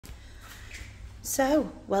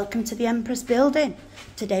So, welcome to the Empress building.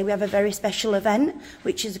 Today we have a very special event,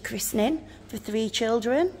 which is a christening for 3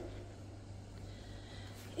 children.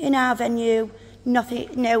 In our venue,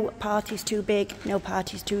 no party's too big, no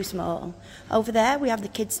party's too small. Over there we have the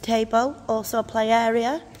kids' table, also a play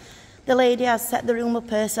area. The lady has set the room up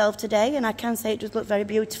herself today, and I can say it does look very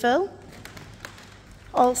beautiful.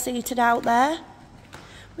 All seated out there.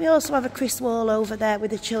 We also have a Chris wall over there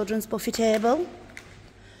with a children's buffet table.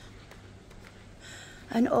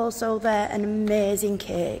 And also there an amazing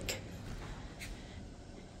cake.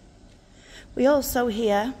 We also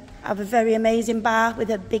here have a very amazing bar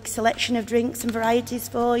with a big selection of drinks and varieties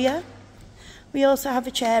for you. We also have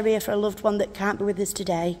a chair here for a loved one that can't be with us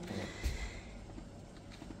today.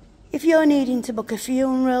 If you're needing to book a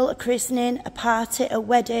funeral, a christening, a party, a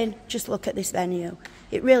wedding, just look at this venue.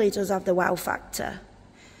 It really does have the wow factor.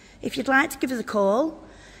 If you'd like to give us a call,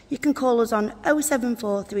 you can call us on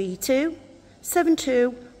 07432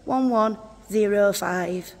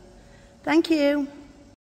 721105. Thank you.